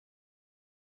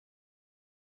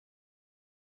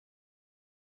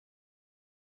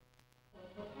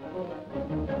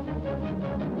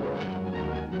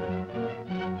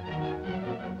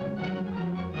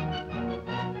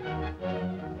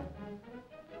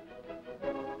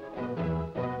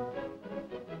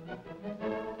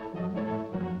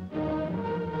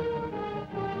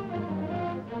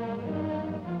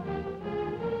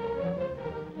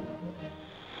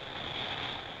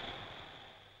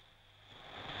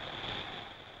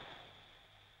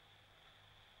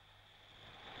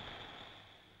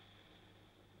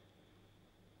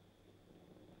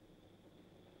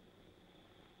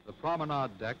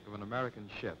promenade deck of an American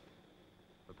ship.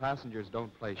 The passengers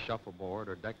don't play shuffleboard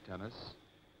or deck tennis.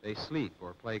 They sleep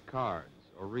or play cards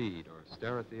or read or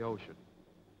stare at the ocean.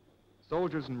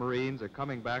 Soldiers and Marines are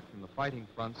coming back from the fighting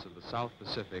fronts of the South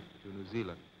Pacific to New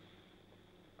Zealand.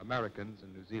 Americans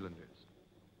and New Zealanders.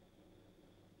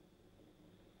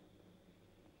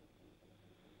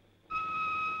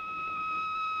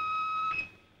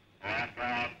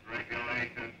 Blackout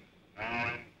regulation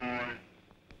now in force.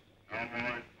 No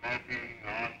more smoking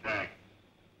on deck.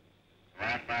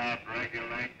 Blackout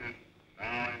regulation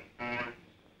now in force.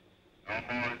 No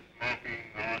more smoking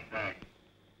on deck.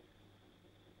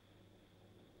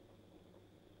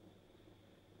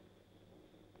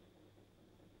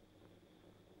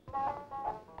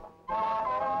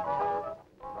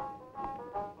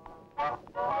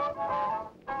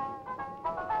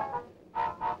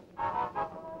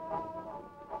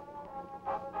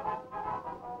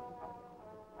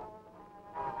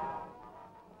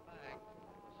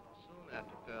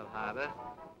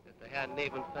 That they hadn't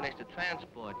even finished the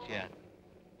transports yet.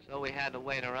 So we had to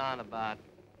wait around about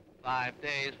 5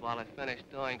 days while I finished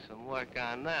doing some work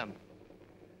on them.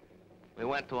 We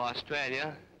went to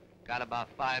Australia, got about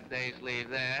 5 days leave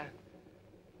there,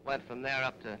 went from there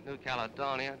up to New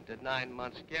Caledonia, did 9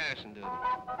 months garrison duty.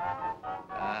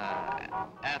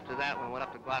 After that, we went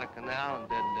up to Guadalcanal and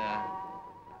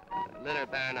did litter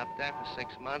bearing up there for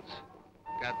 6 months.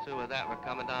 Got through with that, we're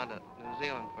coming down to New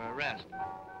Zealand for a rest.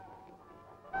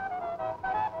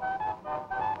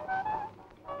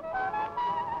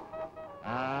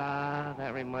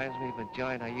 That reminds me of a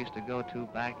joint I used to go to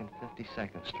back in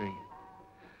 52nd Street.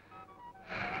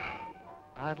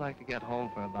 I'd like to get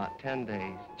home for about 10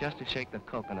 days, just to shake the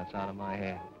coconuts out of my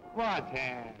hair.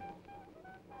 Wartime.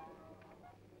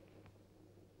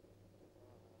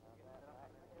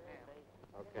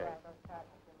 Okay. I'll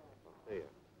see you.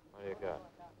 What do you got?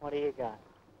 What do you got?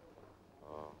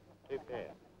 Oh, 2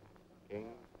 pairs. King,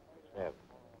 7.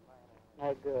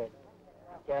 No good.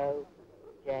 Joe,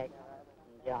 Jack,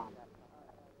 and John.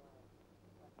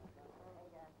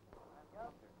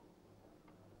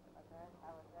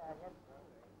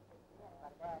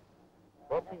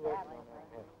 What's he working on that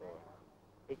hat for?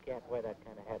 He can't wear that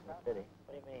kind of hat in the city.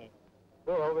 What do you mean?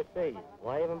 Go overseas.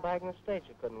 Why, even back in the States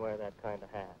you couldn't wear that kind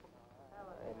of hat.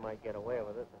 He might get away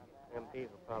with it. The MPs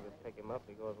will probably pick him up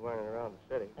if he goes wearing it around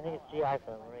the city. I think it's GI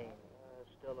for the Marine. It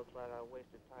still looks like I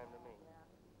wasted time to me.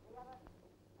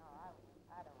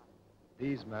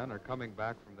 These men are coming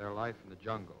back from their life in the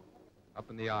jungle, up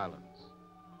in the islands,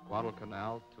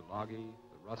 Guadalcanal, Tulagi,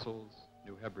 the Russells,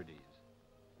 New Hebrides.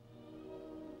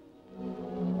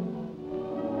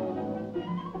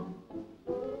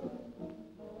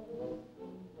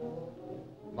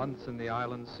 Months in the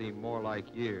islands seem more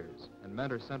like years, and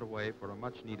men are sent away for a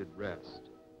much-needed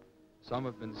rest. Some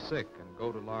have been sick and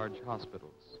go to large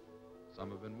hospitals.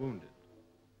 Some have been wounded.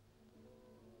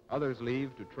 Others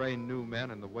leave to train new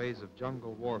men in the ways of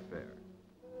jungle warfare.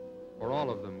 For all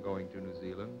of them going to New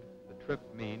Zealand, the trip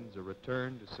means a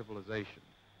return to civilization.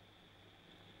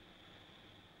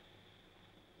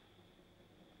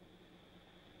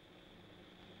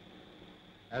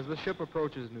 As the ship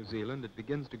approaches New Zealand, it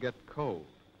begins to get cold.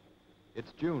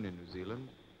 It's June in New Zealand,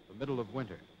 the middle of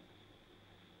winter.